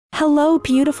Hello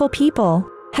beautiful people!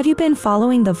 Have you been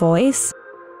following The Voice?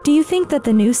 Do you think that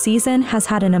the new season has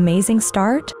had an amazing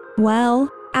start?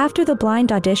 Well, after the blind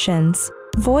auditions,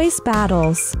 voice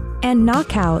battles, and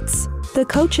knockouts, the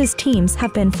coaches' teams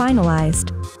have been finalized.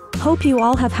 Hope you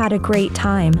all have had a great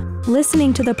time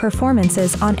listening to the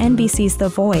performances on NBC's The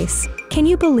Voice. Can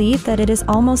you believe that it is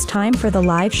almost time for the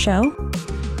live show?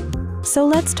 So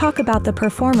let's talk about the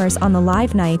performers on the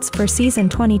live nights for season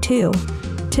 22.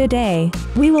 Today,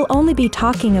 we will only be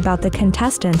talking about the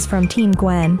contestants from Team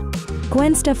Gwen.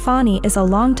 Gwen Stefani is a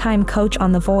longtime coach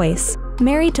on The Voice.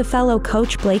 Married to fellow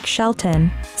coach Blake Shelton,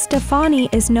 Stefani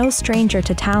is no stranger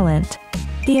to talent.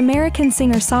 The American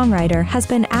singer-songwriter has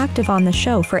been active on the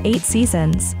show for 8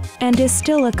 seasons, and is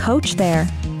still a coach there.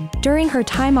 During her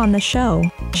time on the show,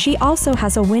 she also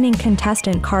has a winning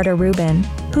contestant Carter Rubin,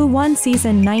 who won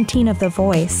season 19 of The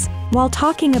Voice. While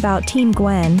talking about Team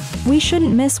Gwen, we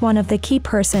shouldn't miss one of the key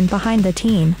person behind the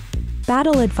team.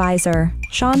 Battle advisor,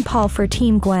 Sean Paul for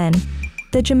Team Gwen.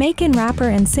 The Jamaican rapper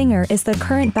and singer is the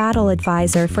current battle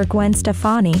advisor for Gwen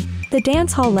Stefani. The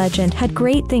dancehall legend had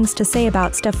great things to say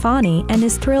about Stefani and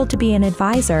is thrilled to be an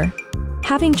advisor.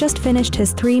 Having just finished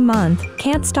his 3-month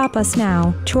Can't Stop Us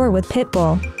Now tour with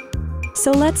Pitbull.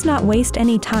 So let's not waste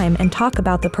any time and talk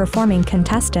about the performing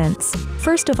contestants.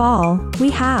 First of all, we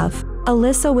have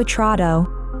Alyssa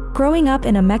Witrado. Growing up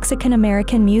in a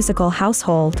Mexican-American musical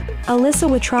household, Alyssa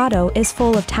Witrado is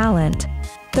full of talent.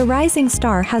 The rising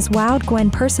star has wowed Gwen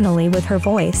personally with her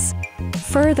voice.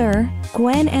 Further,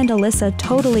 Gwen and Alyssa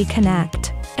totally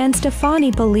connect, and Stefani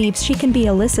believes she can be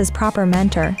Alyssa's proper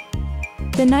mentor.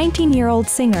 The 19-year-old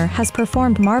singer has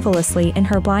performed marvelously in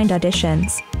her blind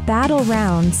auditions, battle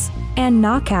rounds, and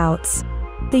knockouts.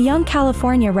 The young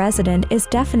California resident is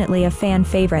definitely a fan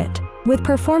favorite, with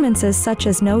performances such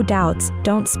as No Doubts,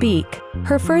 Don't Speak.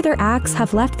 Her further acts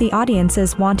have left the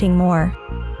audiences wanting more.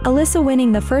 Alyssa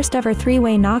winning the first ever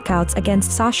 3-way knockouts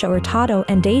against Alyssa Witrado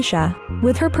and Deja,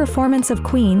 with her performance of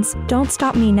Queen's Don't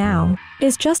Stop Me Now,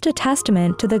 is just a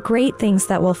testament to the great things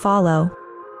that will follow.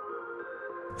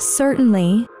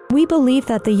 Certainly, we believe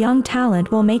that the young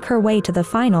talent will make her way to the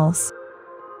finals.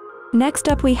 Next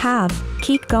up we have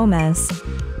Kique Gomez.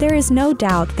 There is no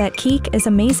doubt that Kique is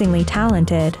amazingly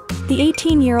talented. The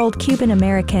 18-year-old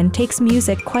Cuban-American takes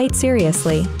music quite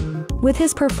seriously. With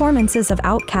his performances of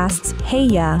Outkast's Hey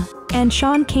Ya and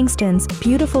Sean Kingston's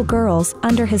Beautiful Girls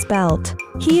under his belt,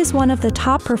 he is one of the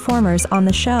top performers on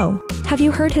the show. Have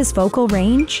you heard his vocal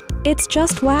range? It's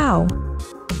just wow!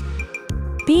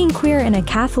 Being queer in a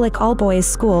Catholic all-boys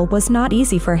school was not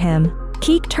easy for him.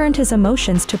 Kique turned his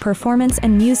emotions to performance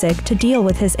and music to deal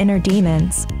with his inner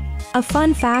demons. A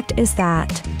fun fact is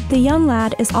that the young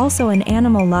lad is also an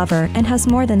animal lover and has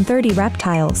more than 30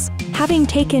 reptiles. Having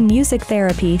taken music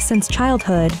therapy since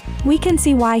childhood, we can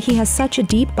see why he has such a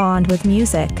deep bond with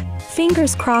music.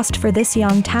 Fingers crossed for this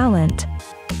young talent.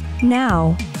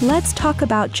 Now, let's talk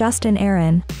about Justin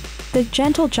Aaron. The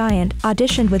gentle giant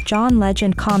auditioned with John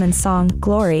Legend Common's song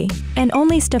Glory, and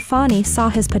only Stefani saw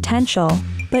his potential.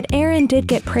 But Aaron did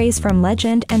get praise from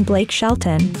Legend and Blake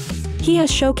Shelton. He has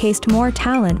showcased more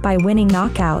talent by winning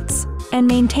knockouts and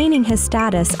maintaining his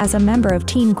status as a member of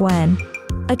Team Gwen.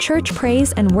 A church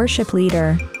praise and worship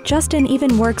leader, Justin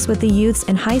even works with the youths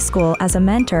in high school as a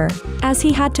mentor, as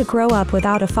he had to grow up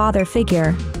without a father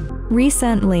figure.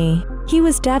 Recently, he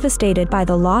was devastated by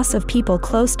the loss of people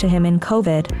close to him in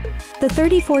COVID. The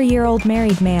 34-year-old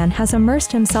married man has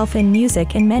immersed himself in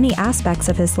music in many aspects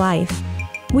of his life.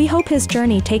 We hope his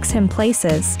journey takes him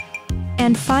places.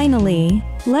 And finally,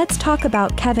 let's talk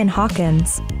about Kevin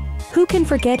Hawkins. Who can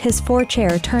forget his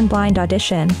 4-chair turn blind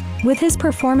audition? With his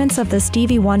performance of the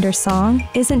Stevie Wonder song,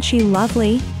 Isn't She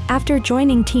Lovely? After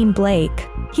joining Team Blake,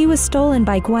 he was stolen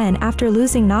by Gwen after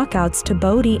losing knockouts to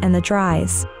Bodie and the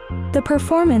Dries. The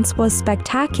performance was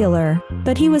spectacular,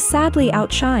 but he was sadly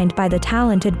outshined by the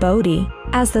talented Bodie.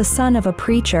 As the son of a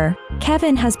preacher,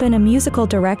 Kevin has been a musical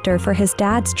director for his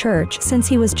dad's church since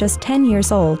he was just 10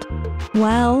 years old.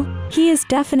 Well, he is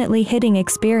definitely hitting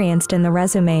experienced in the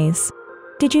resumes.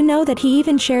 Did you know that he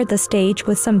even shared the stage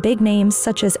with some big names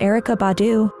such as Erykah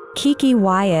Badu, Keke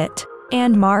Wyatt,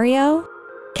 and Mario?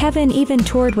 Kevin even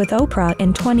toured with Oprah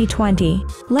in 2020.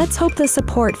 Let's hope the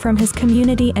support from his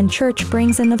community and church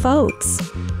brings in the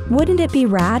votes. Wouldn't it be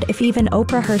rad if even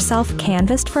Oprah herself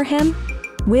canvassed for him?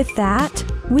 With that,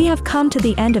 we have come to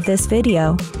the end of this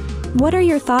video. What are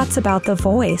your thoughts about The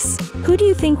Voice? Who do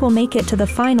you think will make it to the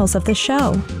finals of the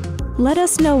show? Let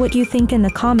us know what you think in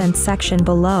the comments section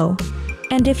below.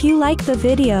 And if you like the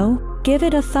video, give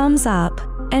it a thumbs up,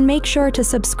 and make sure to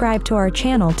subscribe to our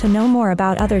channel to know more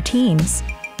about other teams.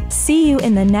 See you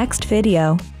in the next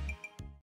video.